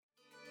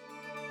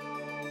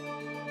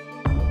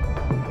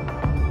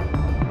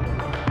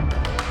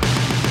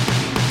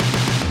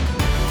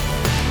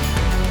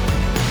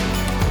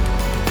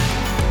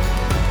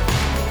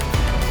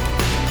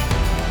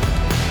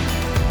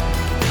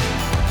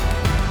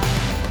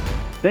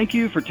Thank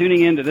you for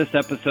tuning in to this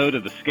episode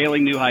of the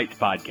Scaling New Heights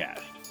podcast.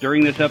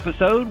 During this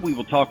episode, we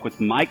will talk with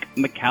Mike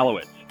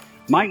Michalowicz.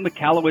 Mike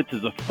Michalowicz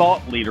is a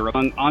thought leader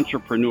among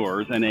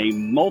entrepreneurs and a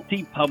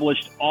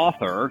multi-published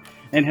author,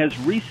 and has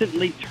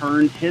recently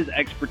turned his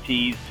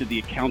expertise to the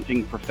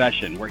accounting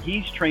profession, where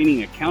he's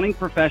training accounting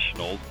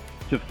professionals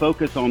to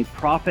focus on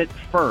profit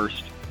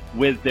first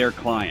with their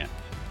clients.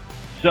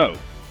 So,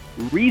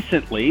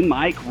 recently,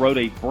 Mike wrote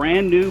a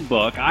brand new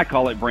book. I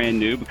call it brand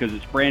new because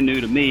it's brand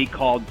new to me,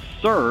 called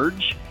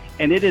Surge,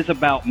 and it is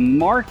about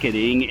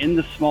marketing in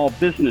the small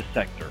business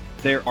sector.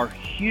 There are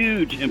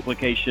huge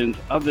implications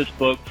of this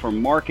book for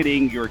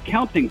marketing your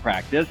accounting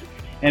practice,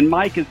 and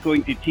Mike is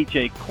going to teach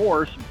a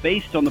course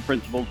based on the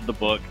principles of the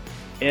book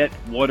at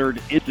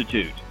Woodard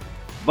Institute.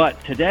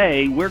 But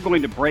today, we're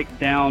going to break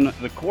down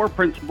the core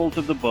principles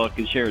of the book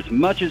and share as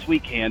much as we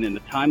can in the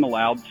time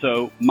allowed.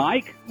 So,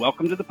 Mike,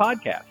 welcome to the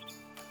podcast.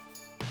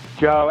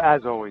 Joe,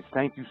 as always,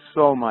 thank you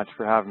so much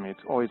for having me. It's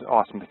always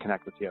awesome to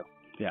connect with you.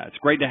 Yeah, it's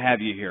great to have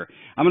you here.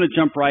 I'm going to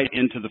jump right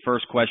into the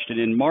first question.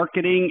 In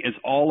marketing is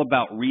all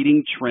about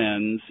reading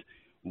trends.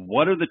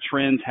 What are the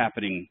trends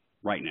happening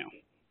right now?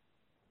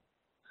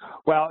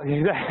 Well,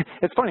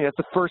 it's funny. That's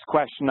the first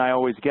question I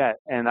always get.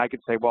 And I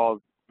could say,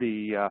 well,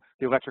 the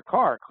electric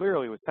car,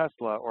 clearly with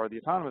Tesla, or the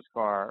autonomous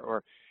car,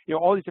 or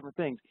all these different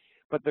things.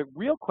 But the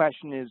real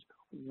question is,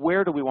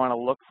 where do we want to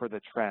look for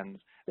the trends?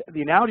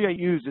 The analogy I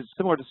use is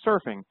similar to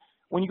surfing.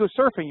 When you go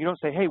surfing, you don't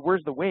say, hey,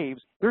 where's the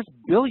waves? There's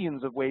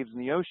billions of waves in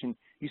the ocean.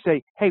 You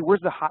say, hey, where's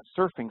the hot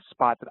surfing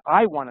spot that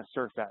I want to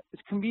surf at?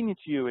 It's convenient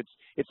to you.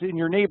 It's in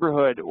your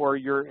neighborhood, or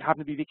you're happen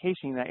to be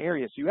vacationing in that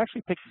area. So you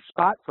actually pick the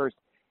spot first,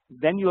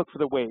 then you look for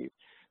the wave.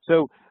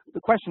 So the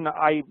question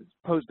I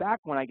pose back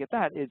when I get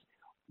that is,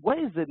 what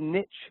is the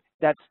niche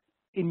that's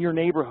in your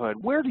neighborhood?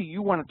 Where do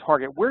you want to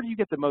target? Where do you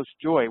get the most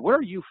joy? Where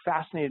are you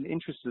fascinated and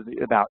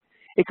interested about?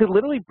 It could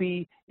literally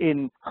be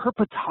in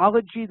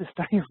herpetology, the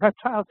study of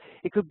reptiles.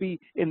 It could be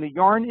in the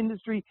yarn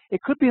industry.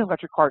 It could be in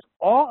electric cars.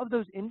 All of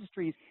those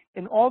industries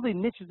and all the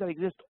niches that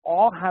exist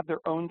all have their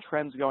own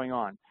trends going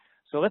on.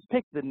 So let's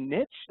pick the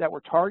niche that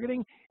we're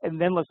targeting,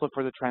 and then let's look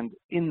for the trends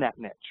in that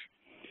niche.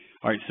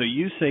 All right, so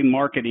you say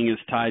marketing is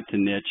tied to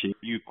niche, and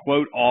you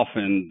quote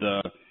often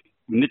the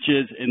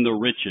niches in the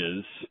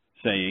riches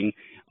saying.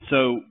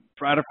 So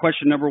out of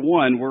question number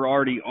one, we're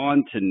already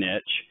on to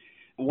niche.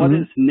 What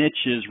is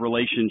niche's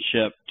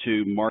relationship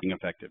to marketing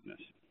effectiveness?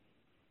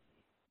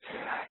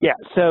 Yeah,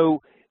 so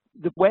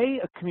the way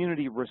a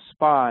community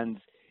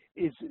responds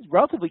is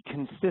relatively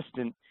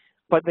consistent,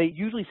 but they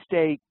usually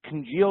stay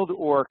congealed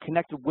or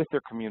connected with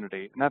their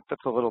community. And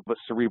that's a little bit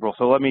cerebral.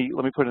 So let me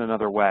put it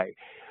another way.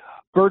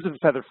 Birds of a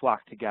feather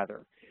flock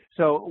together.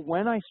 So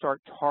when I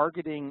start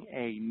targeting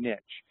a niche,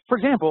 for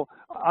example,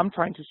 I'm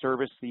trying to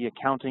service the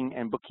accounting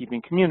and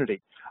bookkeeping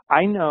community.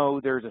 I know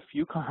there's a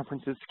few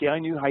conferences.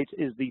 Scaling New Heights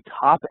is the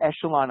top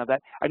echelon of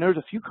that. I know there's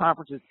a few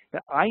conferences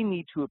that I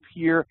need to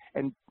appear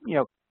and,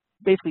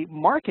 basically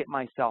market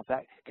myself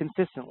at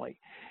consistently.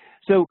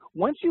 So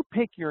once you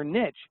pick your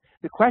niche,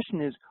 the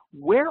question is,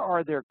 where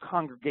are their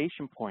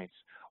congregation points?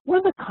 What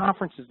are the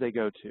conferences they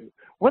go to?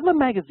 What are the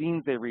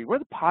magazines they read?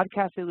 What are the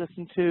podcasts they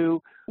listen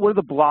to? What are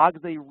the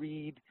blogs they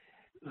read?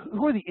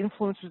 Who are the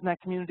influencers in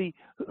that community?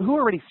 Who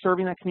are already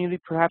serving that community,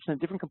 perhaps in a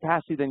different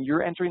capacity than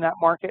you're entering that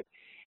market?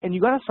 And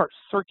you got to start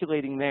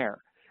circulating there.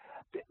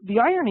 The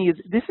irony is,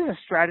 this is a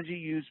strategy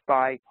used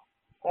by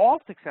all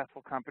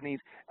successful companies,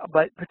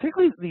 but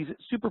particularly these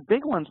super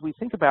big ones we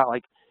think about,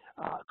 like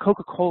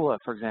Coca-Cola,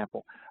 for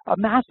example, a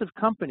massive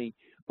company.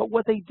 But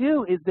what they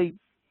do is they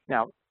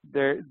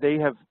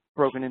have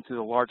broken into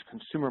the large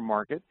consumer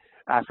market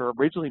after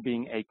originally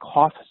being a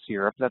cough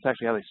syrup. That's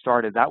actually how they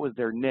started. That was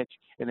their niche,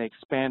 and they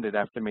expanded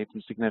after they made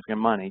some significant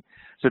money.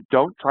 So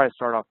don't try to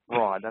start off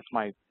broad. That's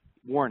my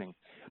warning.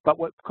 But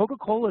what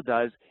Coca-Cola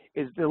does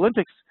is the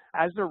Olympics,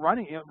 as they're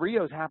running,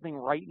 Rio is happening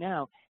right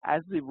now.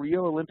 As the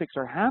Rio Olympics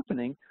are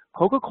happening,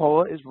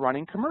 Coca-Cola is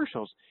running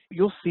commercials.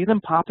 You'll see them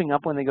popping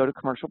up when they go to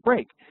commercial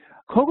break.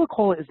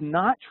 Coca-Cola is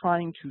not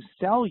trying to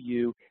sell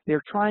you.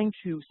 They're trying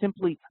to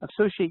simply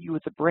associate you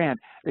with the brand.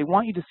 They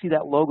want you to see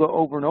that logo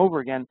over and over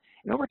again.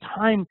 And over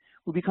time,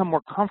 we become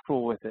more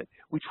comfortable with it.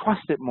 We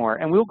trust it more.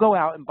 And we'll go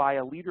out and buy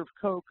a liter of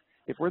Coke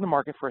if we're in the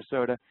market for a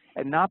soda,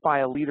 and not buy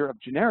a liter of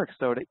generic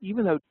soda,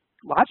 even though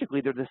logically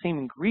they're the same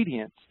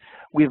ingredients.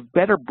 We have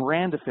better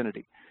brand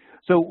affinity.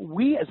 So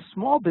we as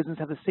small business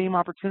have the same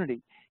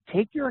opportunity.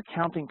 Take your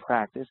accounting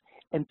practice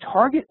and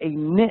target a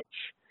niche,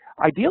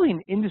 ideally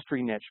an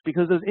industry niche,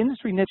 because those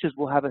industry niches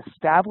will have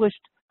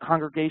established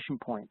congregation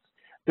points.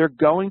 They're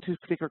going to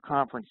particular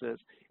conferences.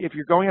 If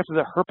you're going after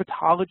the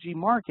herpetology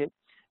market,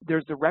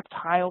 there's the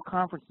reptile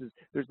conferences.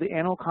 There's the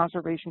animal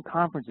conservation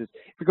conferences.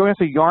 If you're going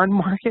after the yarn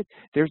market,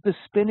 there's the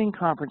spinning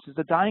conferences,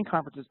 the dyeing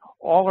conferences,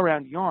 all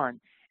around yarn.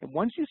 And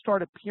once you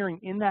start appearing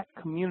in that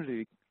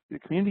community, the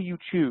community you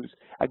choose,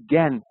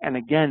 again and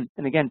again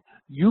and again,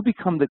 you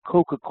become the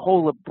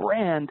Coca-Cola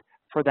brand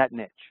for that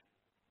niche.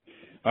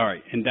 All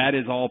right, and that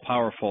is all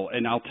powerful.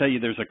 And I'll tell you,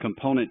 there's a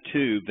component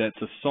too that's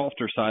a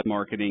softer side of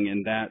marketing,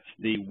 and that's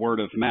the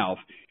word of mouth.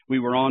 We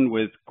were on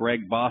with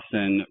Greg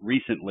Boston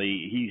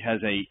recently. He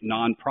has a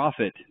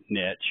nonprofit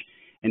niche,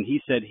 and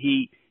he said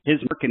his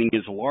marketing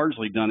is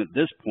largely done at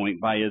this point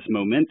by his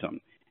momentum,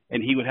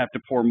 and he would have to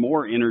pour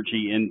more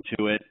energy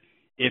into it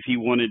if he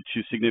wanted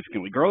to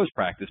significantly grow his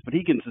practice. But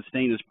he can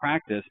sustain his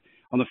practice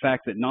on the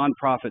fact that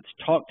nonprofits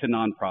talk to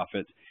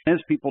nonprofits. As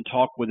people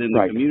talk within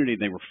the community,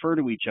 they refer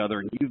to each other,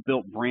 and you've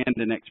built brand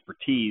and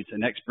expertise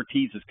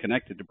is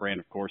connected to brand,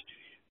 of course.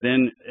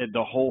 Then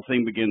the whole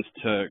thing begins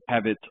to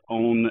have its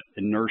own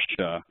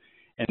inertia,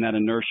 and that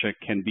inertia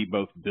can be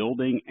both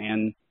building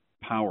and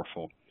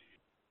powerful.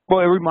 Well,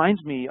 it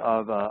reminds me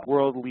of a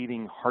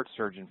world-leading heart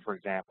surgeon, for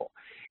example.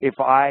 If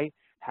I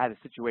had a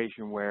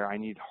situation where I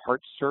need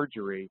heart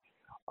surgery,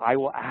 I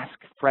will ask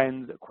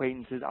friends,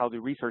 acquaintances, I'll do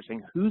research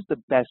saying, who's the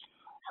best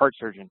heart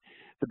surgeon?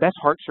 The best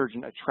heart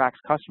surgeon attracts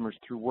customers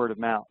through word of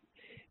mouth.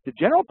 The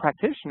general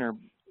practitioner,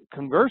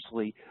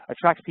 conversely,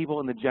 attracts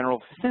people in the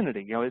general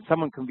vicinity. You know, is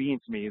someone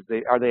convenient to me?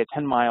 Are they a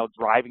 10-mile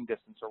driving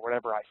distance or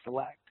whatever I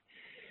select?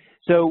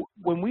 So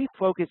when we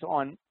focus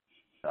on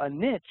a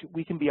niche,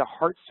 we can be a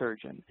heart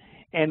surgeon.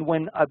 And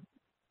when a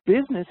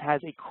business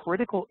has a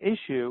critical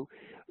issue,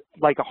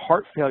 like a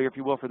heart failure, if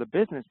you will, for the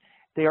business,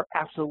 they are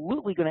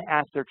absolutely going to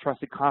ask their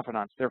trusted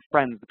confidants, their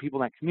friends, the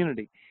people in that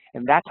community.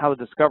 And that's how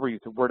they discover you,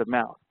 through word of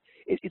mouth.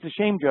 It's a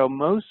shame, Joe,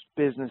 most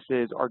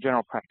businesses are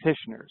general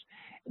practitioners,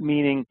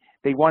 meaning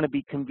they want to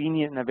be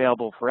convenient and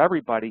available for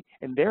everybody,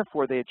 and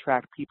therefore they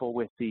attract people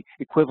with the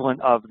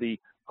equivalent of the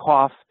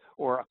cough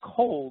or a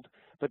cold.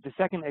 But the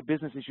second a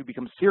business issue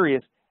becomes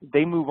serious,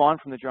 they move on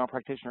from the general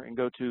practitioner and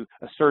go to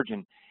a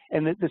surgeon.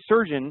 And the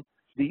surgeon,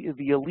 the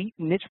elite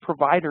niche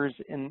providers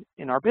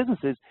in our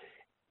businesses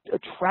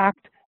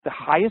attract the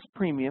highest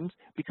premiums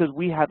because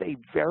we have a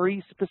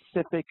very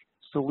specific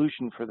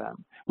solution for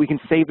them. We can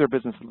save their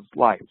business's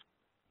life.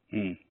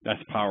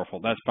 That's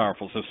powerful. That's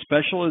powerful. So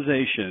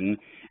specialization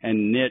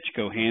and niche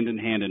go hand in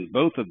hand, and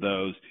both of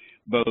those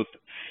both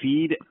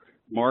feed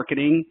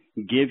marketing,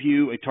 give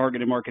you a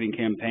targeted marketing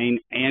campaign,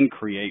 and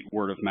create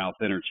word of mouth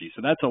energy.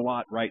 So that's a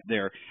lot right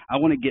there. I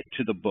want to get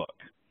to the book.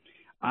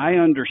 I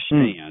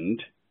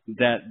understand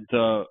that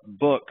the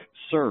book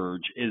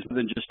Surge is more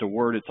than just a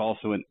word, it's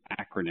also an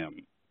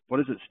acronym. What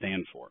does it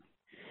stand for?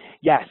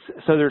 Yes,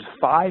 so there's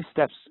 5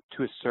 steps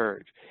to a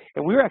surge.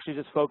 And we were actually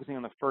just focusing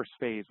on the first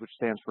phase, which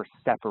stands for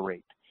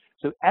separate.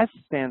 So S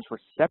stands for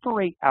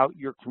separate out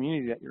your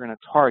community that you're going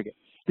to target.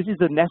 This is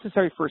the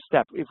necessary first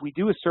step. If we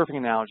do a surfing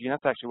analogy, and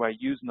that's actually what I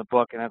use in the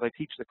book, and as I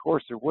teach the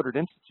course through Woodard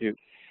Institute,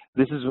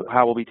 this is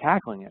how we'll be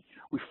tackling it.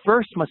 We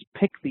first must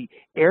pick the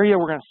area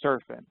we're going to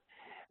surf in.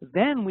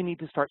 Then we need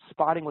to start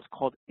spotting what's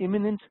called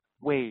imminent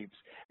waves.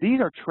 These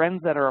are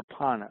trends that are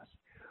upon us.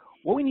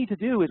 What we need to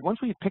do is, once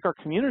we pick our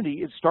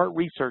community, is start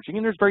researching,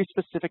 and there's very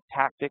specific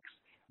tactics.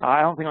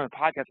 I don't think on the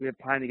podcast we have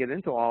time to get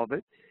into all of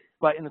it,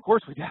 but in the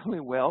course we definitely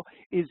will,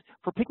 is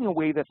for picking a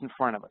wave that's in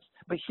front of us.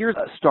 But here's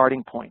a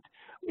starting point.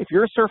 If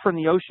you're a surfer in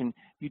the ocean,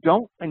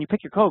 and you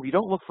pick your cove, you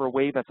don't look for a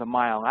wave that's a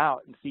mile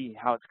out and see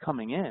how it's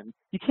coming in.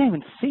 You can't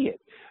even see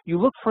it.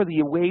 You look for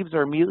the waves that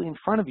are immediately in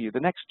front of you, the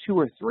next 2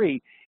 or 3,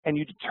 and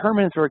you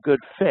determine if they're a good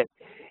fit.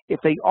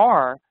 If they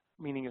are,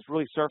 meaning it's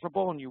really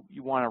surfable and you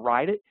want to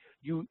ride it,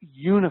 you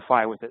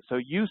unify with it. So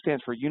U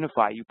stands for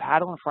unify. You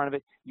paddle in front of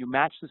it, you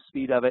match the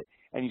speed of it,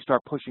 and you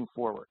start pushing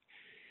forward.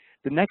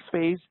 The next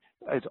phase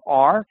is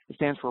R. It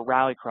stands for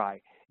rally cry.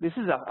 This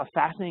is a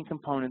fascinating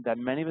component that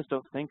many of us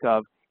don't think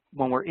of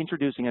when we're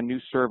introducing a new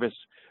service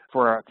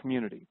for our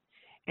community.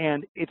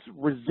 And it's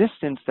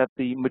resistance that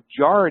the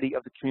majority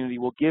of the community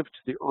will give to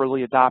the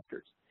early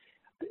adopters.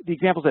 The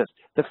example is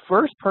this: the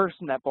first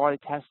person that bought a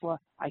Tesla,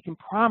 I can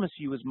promise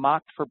you, was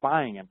mocked for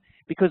buying him,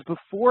 because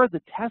before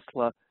the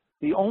Tesla,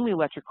 the only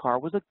electric car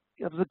was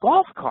a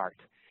golf cart.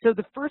 So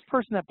the first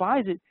person that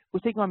buys it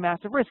was taking on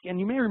massive risk. And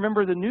you may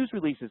remember the news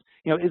releases.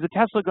 You know, is the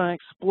Tesla going to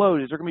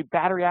explode? Is there going to be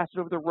battery acid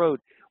over the road?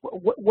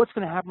 What's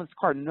going to happen with this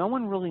car? No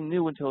one really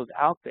knew until it was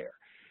out there.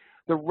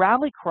 The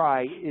rally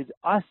cry is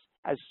us,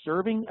 as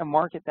serving a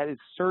market that is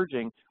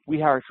surging.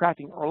 We are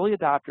attracting early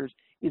adopters,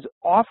 is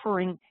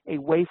offering a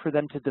way for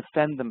them to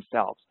defend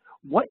themselves.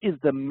 What is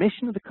the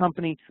mission of the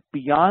company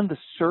beyond the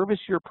service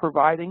you're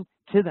providing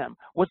to them?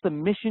 What's the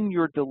mission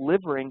you're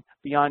delivering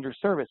beyond your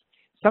service?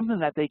 Something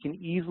that they can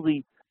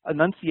easily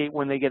enunciate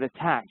when they get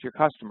attacked, your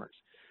customers.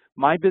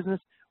 My business,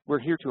 we're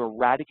here to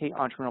eradicate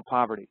entrepreneurial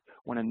poverty.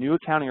 When a new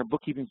accounting or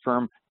bookkeeping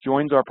firm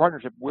joins our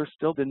partnership, we're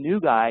still the new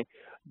guy.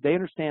 They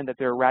understand that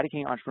they're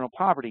eradicating entrepreneurial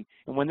poverty.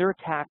 And when they're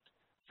attacked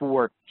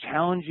for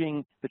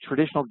challenging the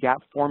traditional GAAP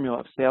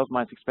formula of sales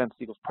minus expense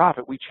equals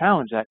profit, we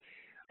challenge that.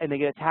 And they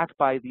get attacked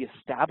by the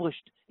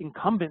established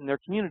incumbent in their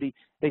community.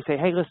 They say,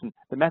 hey, listen,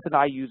 the method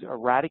I use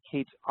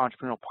eradicates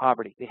entrepreneurial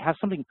poverty. They have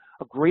something,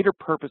 a greater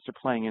purpose they're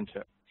playing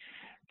into.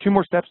 2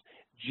 more steps.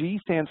 G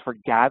stands for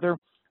gather.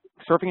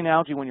 Surfing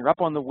analogy, when you're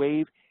up on the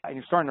wave and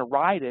you're starting to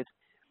ride it,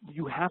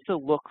 you have to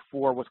look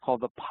for what's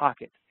called the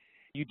pocket.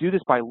 You do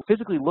this by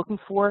physically looking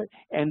for it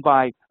and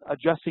by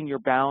adjusting your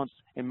balance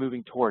and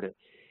moving toward it.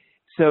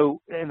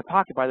 So, and the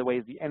pocket, by the way,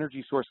 is the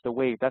energy source of the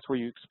wave. That's where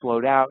you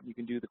explode out and you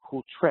can do the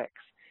cool tricks.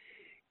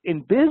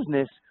 In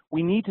business,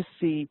 we need to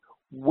see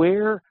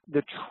where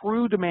the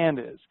true demand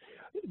is.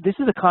 This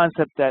is a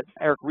concept that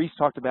Eric Ries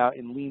talked about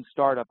in Lean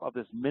Startup of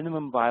this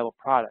minimum viable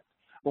product.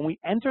 When we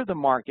enter the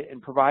market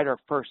and provide our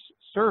first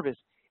service,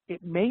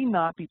 it may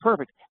not be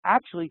perfect.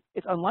 Actually,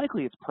 it's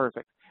unlikely it's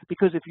perfect,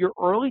 because if you're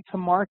early to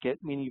market,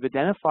 meaning you've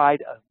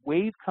identified a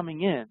wave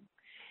coming in,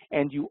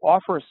 and you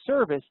offer a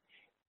service,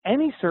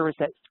 any service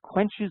that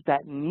quenches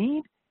that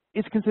need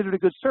is considered a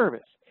good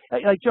service.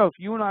 Like Joe, if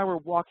you and I were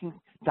walking,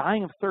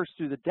 dying of thirst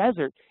through the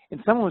desert,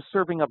 and someone was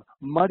serving up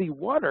muddy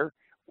water,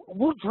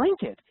 we'll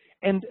drink it.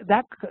 And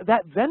that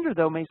vendor,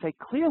 though, may say,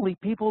 clearly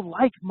people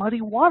like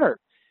muddy water.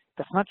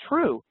 That's not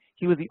true.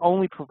 He was the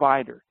only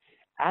provider.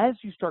 As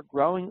you start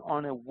growing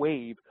on a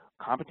wave,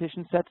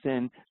 competition sets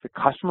in, the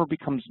customer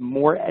becomes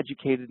more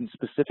educated and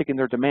specific in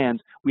their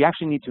demands. We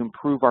actually need to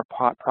improve our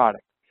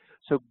product.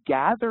 So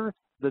gather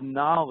the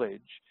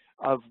knowledge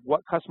of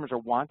what customers are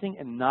wanting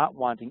and not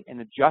wanting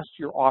and adjust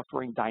your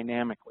offering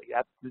dynamically.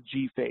 That's the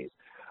G phase.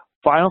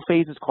 Final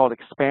phase is called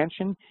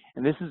expansion,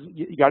 and this is,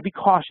 you got to be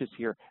cautious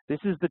here. This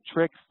is the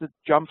tricks, the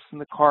jumps,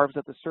 and the carves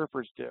that the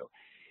surfers do.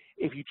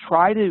 If you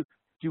try to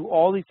do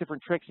all these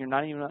different tricks and you're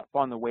not even up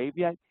on the wave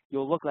yet,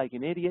 you'll look like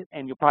an idiot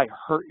and you'll probably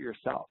hurt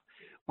yourself.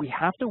 We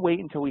have to wait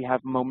until we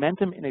have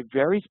momentum in a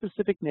very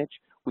specific niche,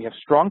 we have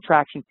strong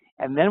traction,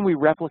 and then we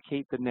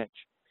replicate the niche.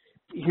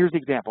 Here's the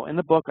example. In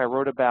the book, I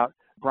wrote about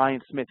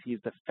Brian Smith. He's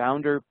the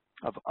founder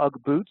of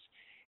UGG boots,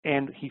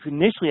 and he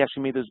initially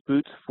actually made those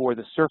boots for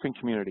the surfing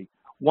community.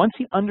 Once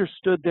he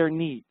understood their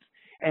needs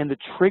and the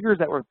triggers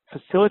that were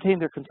facilitating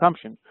their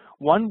consumption,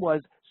 one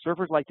was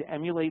surfers like to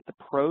emulate the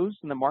pros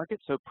in the market,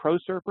 so pro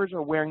surfers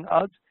are wearing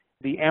UGGs,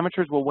 the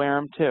amateurs will wear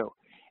them too.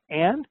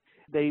 And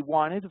they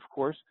wanted, of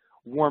course,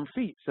 warm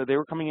feet. So they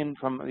were coming in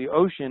from the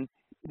ocean.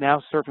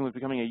 Now surfing was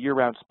becoming a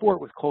year-round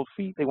sport with cold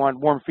feet. They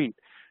wanted warm feet.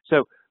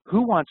 So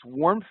who wants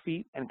warm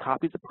feet and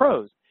copies the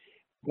pros?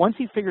 Once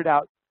he figured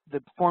out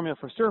the formula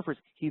for surfers,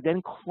 he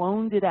then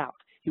cloned it out.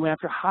 He went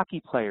after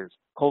hockey players,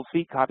 cold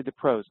feet, copied the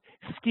pros.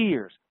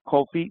 Skiers,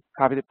 cold feet,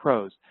 copied the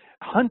pros.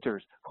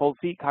 Hunters, cold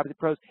feet, copied the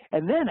pros.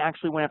 And then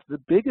actually went after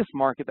the biggest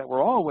market that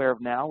we're all aware of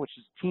now, which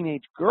is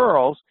teenage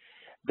girls.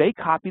 They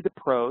copied the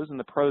pros, and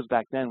the pros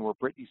back then were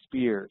Britney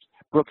Spears,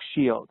 Brooke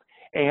Shields.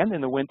 And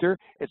in the winter,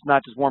 it's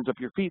not just warms up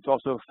your feet, it's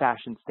also a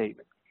fashion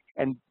statement.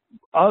 And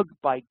UGG,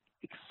 by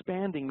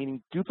expanding,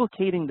 meaning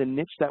duplicating the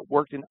niche that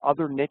worked in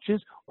other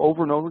niches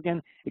over and over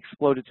again,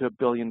 exploded to $1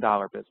 billion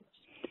business.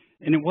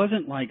 And it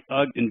wasn't like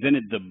UGG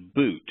invented the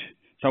boot.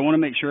 So I want to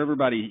make sure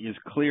everybody is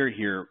clear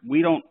here.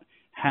 We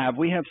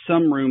have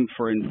some room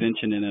for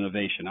invention and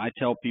innovation. I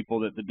tell people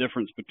that the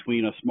difference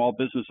between a small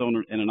business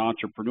owner and an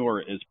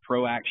entrepreneur is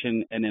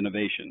proaction and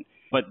innovation.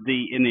 But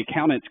the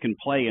accountants can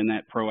play in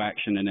that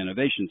proaction and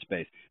innovation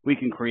space. We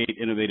can create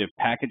innovative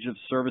package of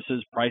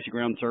services, pricing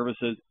around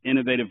services,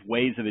 innovative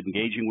ways of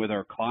engaging with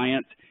our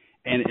clients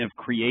and of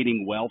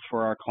creating wealth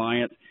for our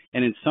clients.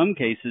 And in some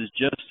cases,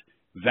 just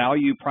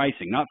value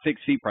pricing, not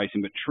fixed fee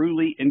pricing, but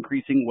truly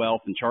increasing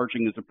wealth and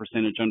charging as a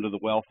percentage under the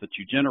wealth that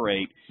you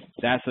generate.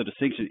 That's the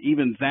distinction.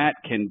 Even that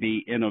can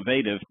be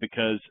innovative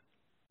because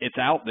it's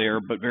out there,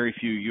 but very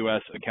few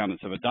U.S.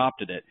 accountants have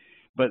adopted it.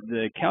 But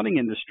the accounting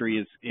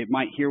industry it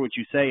might hear what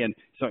you say and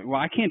so, well,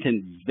 I can't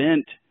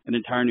invent an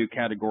entire new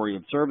category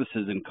of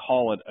services and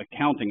call it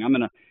accounting. I'm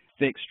in a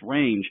fixed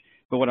range.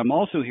 But what I'm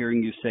also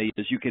hearing you say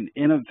is you can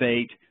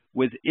innovate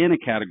within a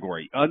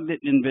category. UGG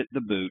didn't invent the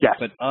boot, yes,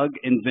 but UGG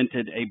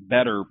invented a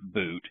better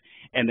boot,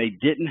 and they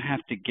didn't have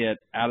to get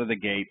out of the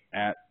gate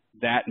at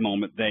that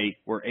moment. They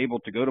were able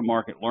to go to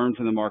market, learn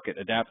from the market,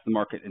 adapt to the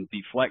market, and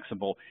be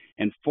flexible.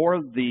 And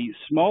for the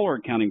smaller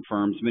accounting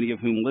firms, many of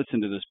whom listen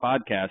to this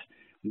podcast,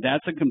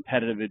 that's a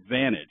competitive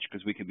advantage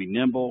because we can be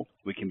nimble,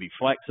 we can be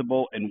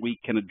flexible, and we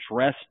can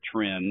address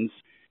trends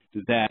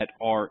that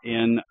are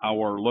in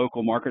our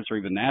local markets or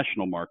even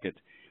national markets.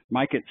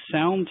 Mike, it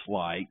sounds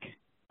like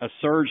a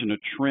surge and a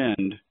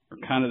trend are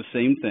kind of the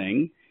same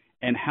thing.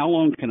 And how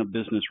long can a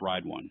business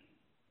ride one?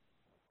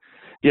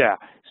 Yeah,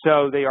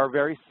 so they are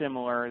very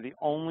similar. The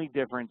only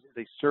difference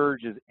is a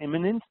surge is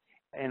imminent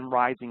and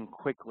rising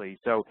quickly.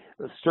 So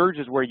the surge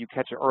is where you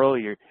catch it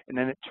earlier, and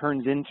then it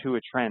turns into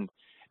a trend.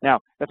 Now,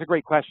 that's a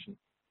great question.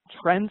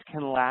 Trends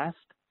can last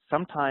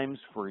sometimes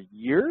for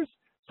years,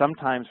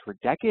 sometimes for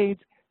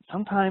decades,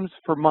 sometimes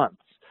for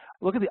months.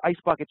 Look at the Ice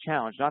Bucket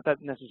Challenge. Not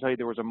that necessarily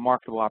there was a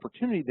marketable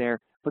opportunity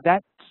there, but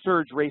that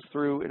surge raced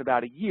through in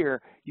about a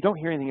year. You don't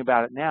hear anything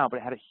about it now, but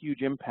it had a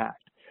huge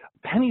impact.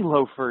 Penny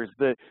loafers,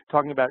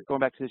 talking about going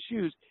back to the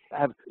shoes,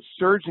 have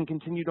surged and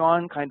continued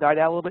on, kind of died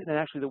out a little bit, and then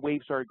actually the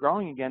wave started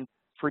growing again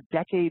for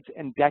decades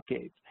and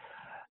decades.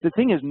 The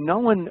thing is, no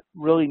one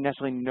really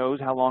necessarily knows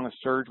how long a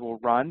surge will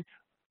run,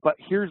 but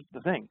here's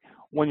the thing.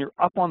 When you're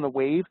up on the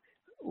wave,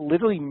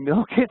 literally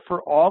milk it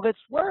for all it's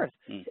worth.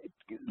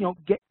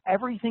 Get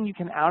everything you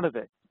can out of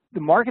it. The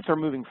markets are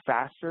moving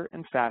faster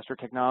and faster.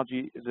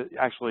 Technology is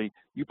actually,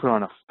 you put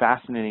on a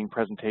fascinating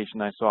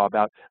presentation I saw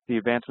about the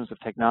advancements of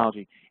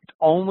technology. It's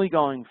only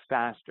going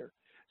faster.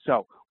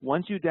 So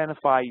once you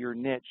identify your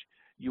niche,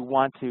 you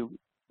want to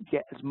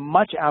get as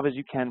much out as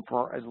you can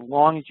for as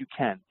long as you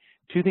can.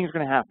 Two things are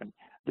going to happen.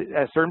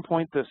 At a certain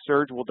point, the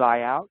surge will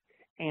die out,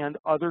 and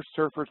other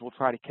surfers will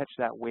try to catch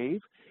that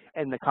wave,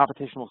 and the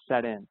competition will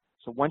set in.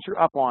 So once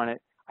you're up on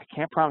it, I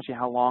can't promise you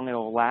how long it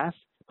will last,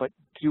 but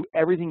do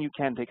everything you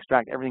can to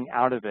extract everything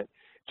out of it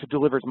to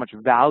deliver as much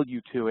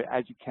value to it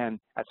as you can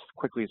as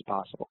quickly as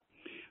possible.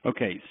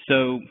 Okay,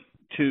 so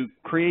to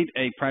create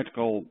a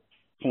practical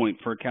point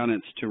for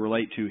accountants to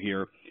relate to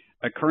here,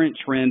 a current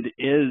trend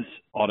is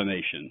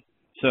automation.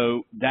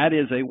 So that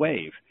is a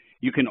wave.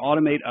 You can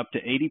automate up to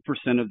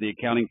 80% of the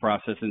accounting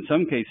process, in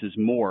some cases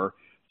more,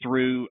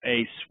 through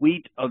a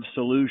suite of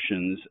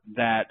solutions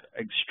that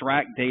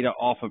extract data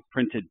off of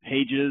printed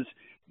pages,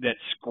 that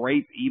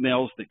scrape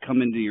emails that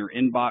come into your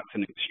inbox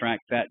and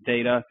extract that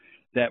data,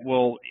 that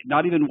will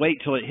not even wait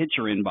till it hits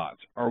your inbox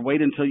or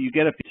wait until you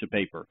get a piece of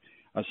paper.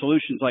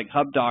 Solutions like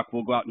HubDoc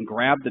will go out and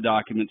grab the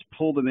documents,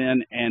 pull them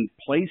in, and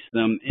place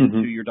them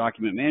into your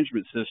document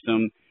management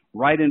system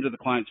right into the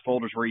client's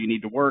folders where you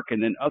need to work,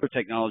 and then other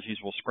technologies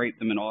will scrape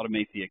them and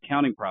automate the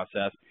accounting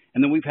process.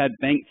 And then we've had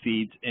bank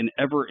feeds in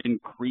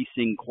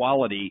ever-increasing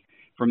quality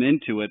from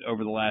Intuit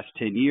over the last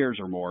 10 years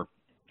or more.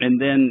 And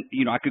then,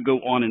 I could go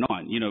on and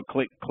on.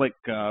 Click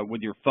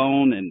with your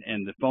phone,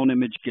 and the phone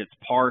image gets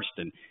parsed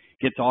and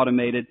gets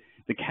automated.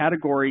 The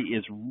category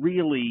is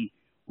really,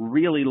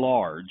 really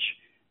large,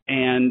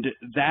 and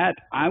that,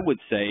 I would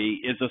say,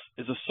 is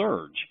a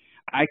surge.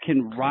 I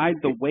can ride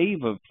the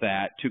wave of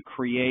that to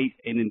create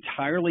an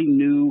entirely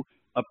new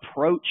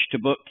approach to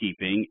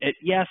bookkeeping at,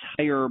 yes,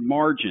 higher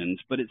margins,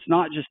 but it's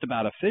not just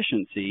about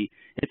efficiency.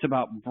 It's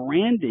about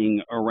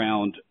branding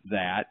around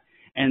that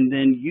and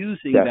then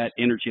using that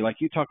energy. Like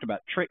you talked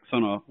about tricks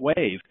on a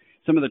wave.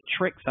 Some of the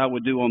tricks I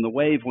would do on the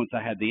wave once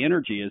I had the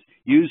energy is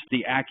use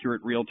the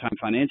accurate real-time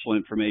financial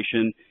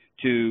information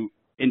to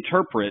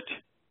interpret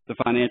the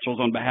financials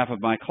on behalf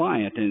of my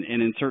client and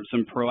insert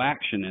some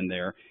proaction in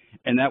there,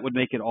 and that would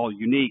make it all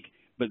unique.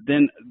 But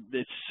then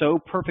it's so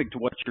perfect to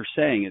what you're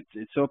saying.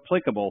 It's so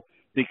applicable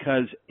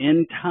because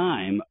in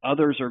time,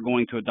 others are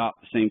going to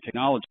adopt the same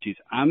technologies.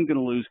 I'm going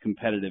to lose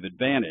competitive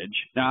advantage.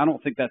 Now, I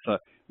don't think that's a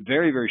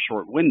very, very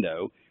short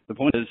window. The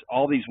point is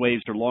all these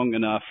waves are long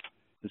enough.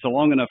 It's a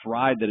long enough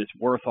ride that it's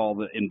worth all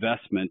the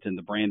investment in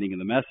the branding and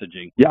the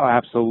messaging. Yeah,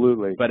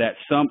 absolutely. But at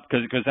some,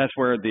 because that's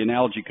where the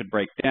analogy could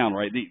break down,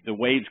 right? The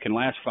waves can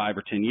last 5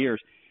 or 10 years.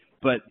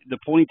 But the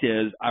point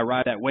is, I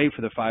ride that wave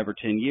for the 5 or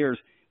 10 years,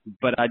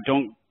 but I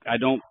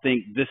don't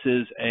think this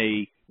is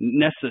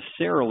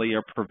necessarily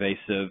a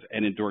pervasive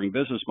and enduring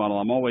business model.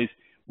 I'm always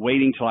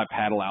waiting till I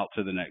paddle out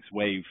to the next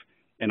wave,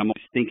 and I'm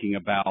always thinking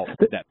about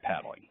that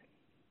paddling.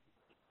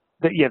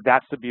 Yeah,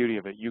 that's the beauty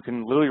of it. You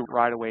can literally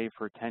ride a wave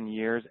for 10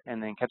 years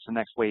and then catch the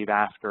next wave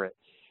after it.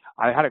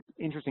 I had an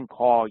interesting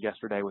call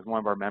yesterday with one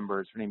of our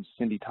members. Her name's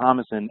Cindy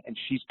Thomason, and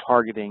she's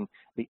targeting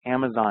the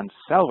Amazon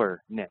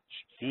seller niche.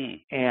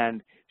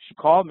 And she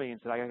called me and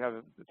said, I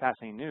have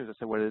fascinating news. I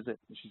said, what is it?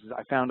 And she says,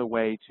 I found a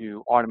way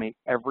to automate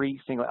every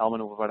single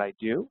element of what I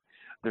do.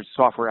 There's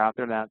software out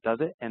there that does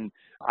it, and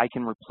I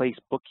can replace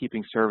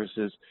bookkeeping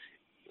services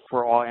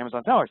for all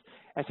Amazon sellers.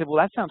 I said, well,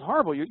 that sounds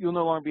horrible. You'll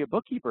no longer be a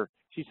bookkeeper.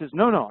 She says,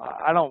 no,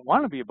 I don't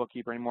want to be a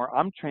bookkeeper anymore.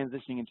 I'm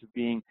transitioning into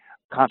being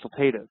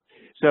consultative.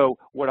 So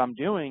what I'm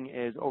doing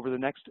is over the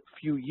next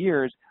few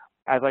years,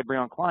 as I bring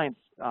on clients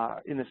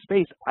in this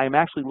space, I'm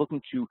actually looking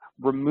to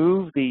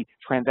remove the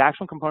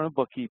transactional component of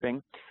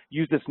bookkeeping,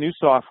 use this new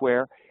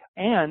software,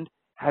 and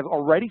have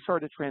already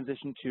started to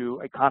transition to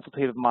a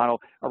consultative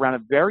model around a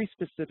very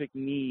specific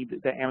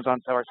need that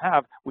Amazon sellers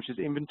have, which is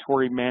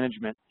inventory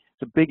management.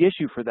 It's a big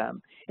issue for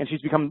them. And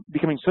she's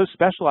becoming so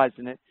specialized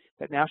in it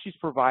that now she's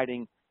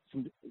providing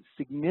some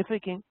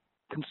significant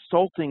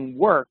consulting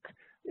work.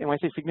 And when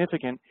I say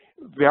significant,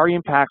 very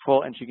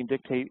impactful, and she can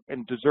dictate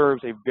and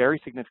deserves a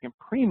very significant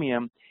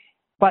premium.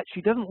 But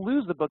she doesn't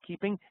lose the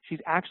bookkeeping. She's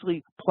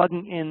actually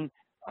plugging in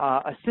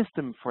a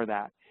system for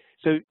that.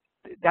 So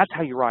that's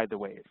how you ride the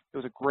wave. It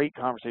was a great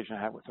conversation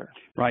I had with her.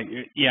 Right.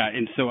 Yeah.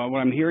 And so what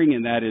I'm hearing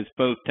in that is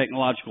both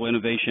technological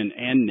innovation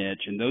and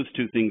niche, and those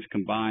two things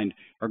combined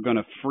are going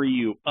to free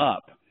you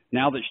up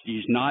now that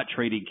she's not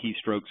trading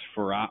keystrokes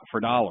for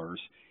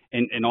dollars,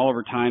 and all of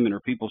her time and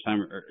her people's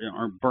time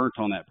are burnt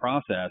on that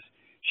process.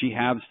 She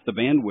has the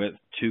bandwidth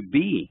to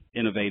be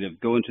innovative,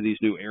 go into these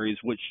new areas,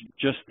 which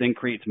just then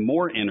creates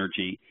more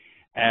energy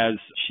as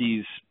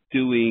she's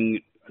doing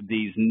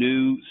these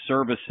new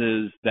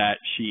services that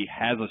she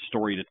has a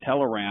story to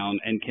tell around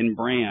and can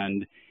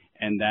brand,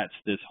 and that's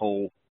this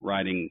whole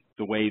riding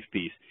the wave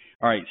piece.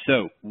 All right,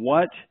 so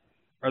what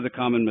are the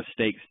common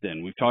mistakes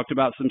then? We've talked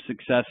about some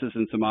successes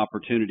and some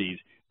opportunities,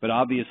 but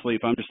obviously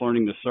if I'm just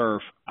learning to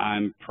surf,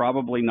 I'm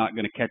probably not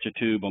going to catch a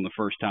tube on the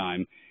first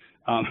time.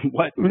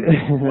 What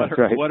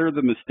are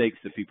the mistakes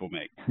that people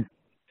make?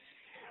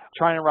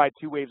 Trying to ride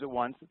two waves at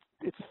once.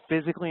 It's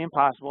physically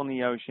impossible in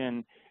the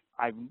ocean.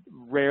 I've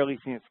rarely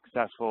seen it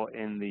successful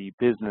in the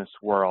business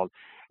world.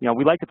 You know,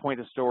 we like to point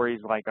to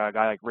stories like a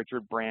guy like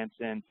Richard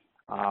Branson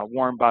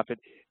Warren Buffett,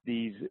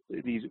 these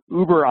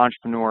uber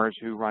entrepreneurs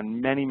who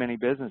run many, many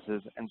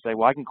businesses and say,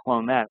 well, I can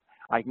clone that.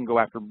 I can go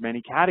after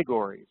many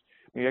categories.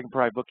 Maybe I can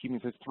provide bookkeeping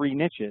for 3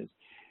 niches.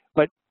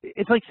 But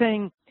it's like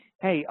saying,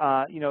 hey,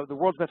 the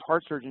world's best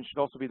heart surgeon should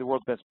also be the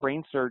world's best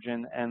brain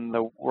surgeon and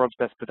the world's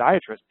best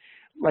podiatrist.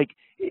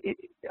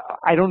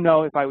 I don't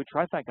know if I would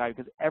trust that guy,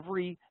 because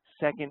every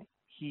second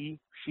she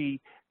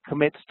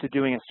commits to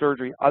doing a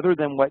surgery other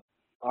than what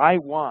I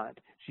want,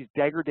 she's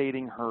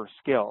degrading her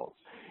skills.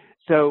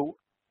 So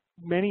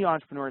many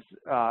entrepreneurs,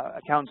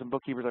 accountants and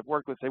bookkeepers I've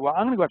worked with say, well,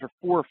 I'm going to go after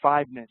 4 or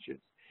 5 niches.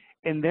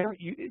 And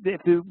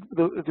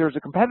if there's a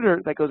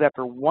competitor that goes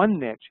after 1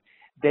 niche,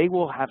 they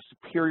will have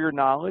superior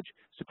knowledge,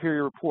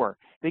 superior rapport.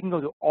 They can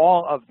go to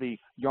all of the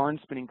yarn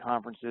spinning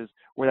conferences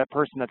where that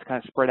person that's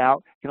kind of spread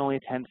out can only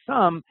attend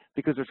some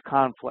because there's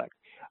conflict.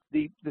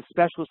 The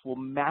specialist will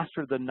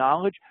master the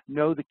knowledge,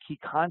 know the key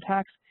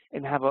contacts,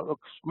 and have a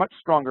much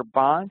stronger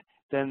bond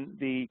than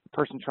the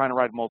person trying to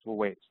ride multiple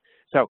waves.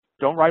 So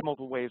don't ride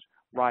multiple waves,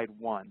 ride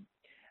one.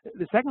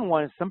 The second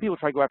one is some people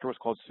try to go after what's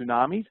called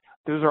tsunamis.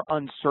 Those are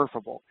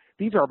unsurfable.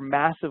 These are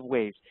massive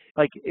waves.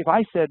 Like if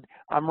I said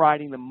I'm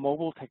riding the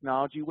mobile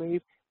technology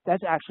wave,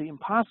 that's actually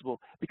impossible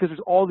because there's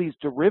all these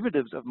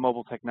derivatives of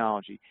mobile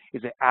technology.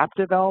 Is it app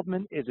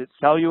development? Is it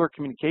cellular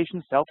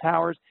communication, cell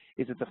towers?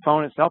 Is it the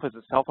phone itself? Is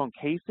it cell phone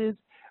cases?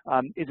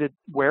 Is it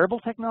wearable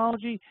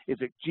technology? Is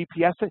it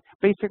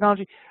GPS-based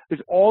technology?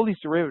 There's all these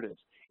derivatives.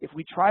 If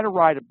we try to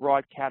ride a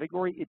broad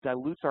category, it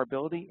dilutes our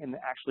ability and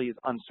actually is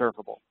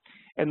unsurfable.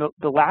 And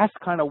the last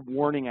kind of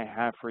warning I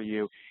have for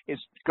you is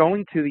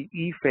going to the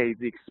E phase,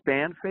 the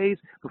expand phase,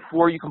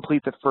 before you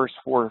complete the first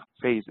 4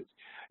 phases.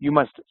 You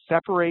must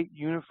separate,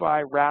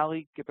 unify,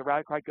 rally, get the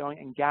rally cry going,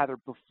 and gather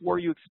before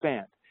you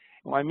expand.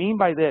 And what I mean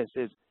by this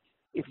is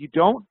if you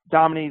don't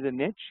dominate the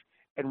niche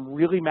and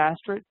really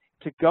master it,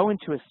 to go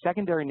into a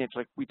secondary niche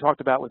like we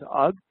talked about with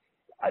UGG,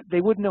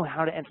 they wouldn't know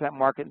how to enter that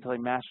market until they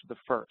mastered the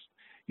first.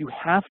 You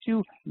have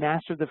to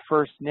master the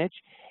first niche,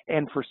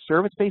 and for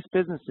service-based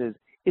businesses,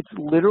 it's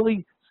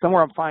literally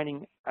somewhere I'm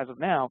finding, as of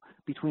now,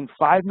 between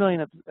 $5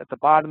 million at the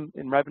bottom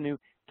in revenue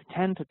to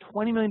 $10 to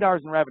 $20 million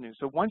in revenue.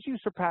 So once you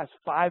surpass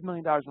 $5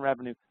 million in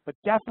revenue, but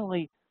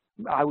definitely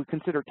I would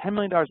consider $10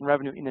 million in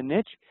revenue in a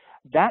niche,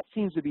 that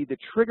seems to be the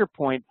trigger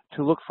point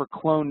to look for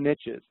clone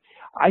niches.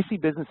 I see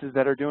businesses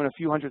that are doing a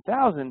few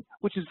 $100,000,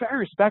 which is very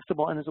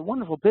respectable and is a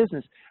wonderful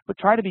business, but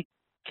try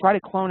to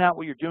clone out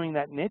what you're doing in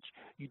that niche.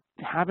 You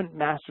haven't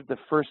mastered the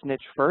first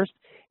niche first,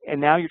 and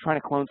now you're trying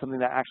to clone something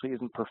that actually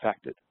isn't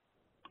perfected.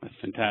 That's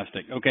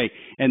fantastic. Okay,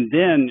 and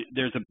then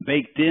there's a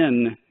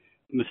baked-in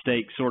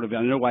mistake, sort of. I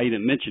don't know why you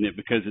didn't mention it,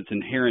 because it's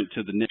inherent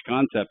to the niche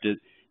concept, is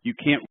you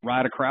can't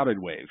ride a crowded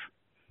wave.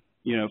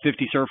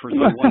 50 surfers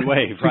on one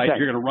wave, right? Exactly.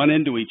 You're going to run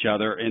into each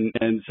other.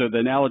 And so the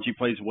analogy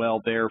plays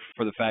well there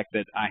for the fact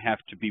that I have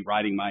to be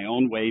riding my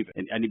own wave,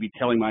 and I need to be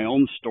telling my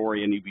own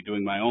story, and need to be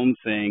doing my own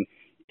thing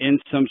in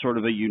some sort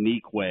of a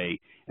unique way.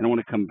 And I want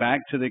to come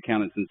back to the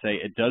accountants and say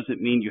it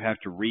doesn't mean you have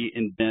to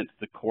reinvent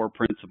the core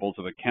principles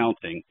of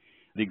accounting.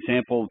 The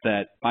example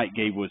that Mike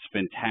gave was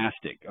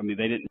fantastic. I mean,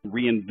 they didn't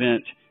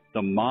reinvent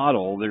the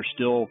model. They're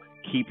still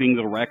keeping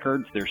the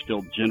records. They're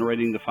still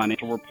generating the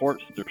financial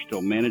reports. They're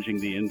still managing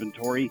the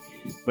inventory,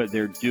 but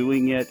they're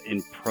doing it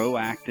in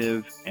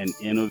proactive and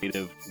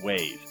innovative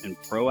ways. In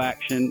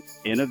proaction,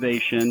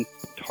 innovation,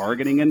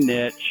 targeting a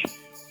niche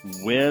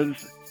with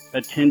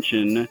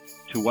attention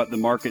to what the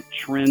market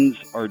trends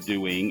are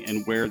doing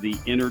and where the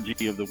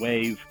energy of the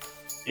wave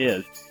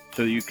is,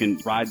 so you can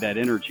ride that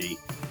energy.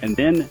 And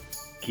then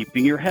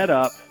keeping your head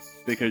up,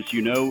 because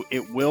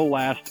it will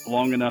last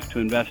long enough to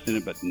invest in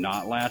it, but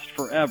not last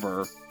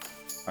forever.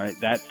 All right,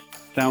 that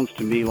sounds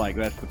to me like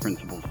that's the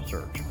principles of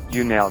search.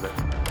 You nailed it.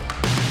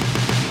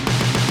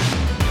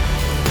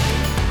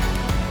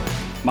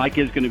 Mike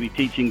is going to be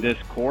teaching this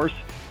course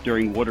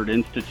during Woodard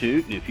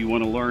Institute. And if you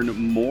want to learn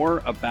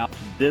more about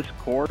this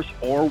course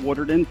or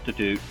Woodard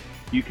Institute,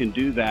 you can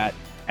do that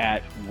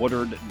at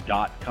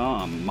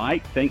woodard.com.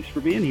 Mike, thanks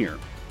for being here.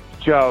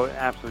 Joe,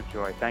 absolute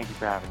joy. Thank you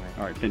for having me.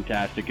 All right,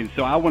 fantastic. And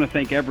so I want to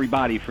thank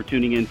everybody for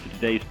tuning in to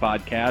today's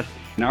podcast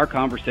and our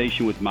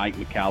conversation with Mike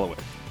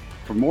Michalowicz.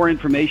 For more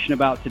information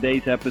about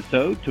today's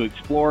episode, to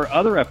explore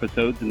other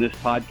episodes in this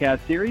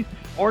podcast series,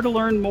 or to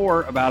learn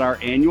more about our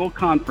annual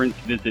conference,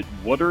 visit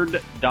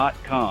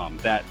woodard.com.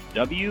 That's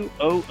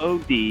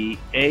WOODARD.com.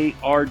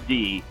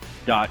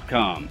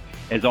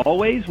 As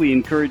always, we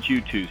encourage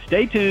you to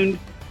stay tuned,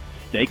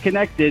 stay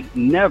connected,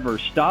 never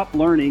stop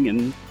learning,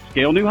 and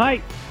scale new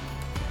heights.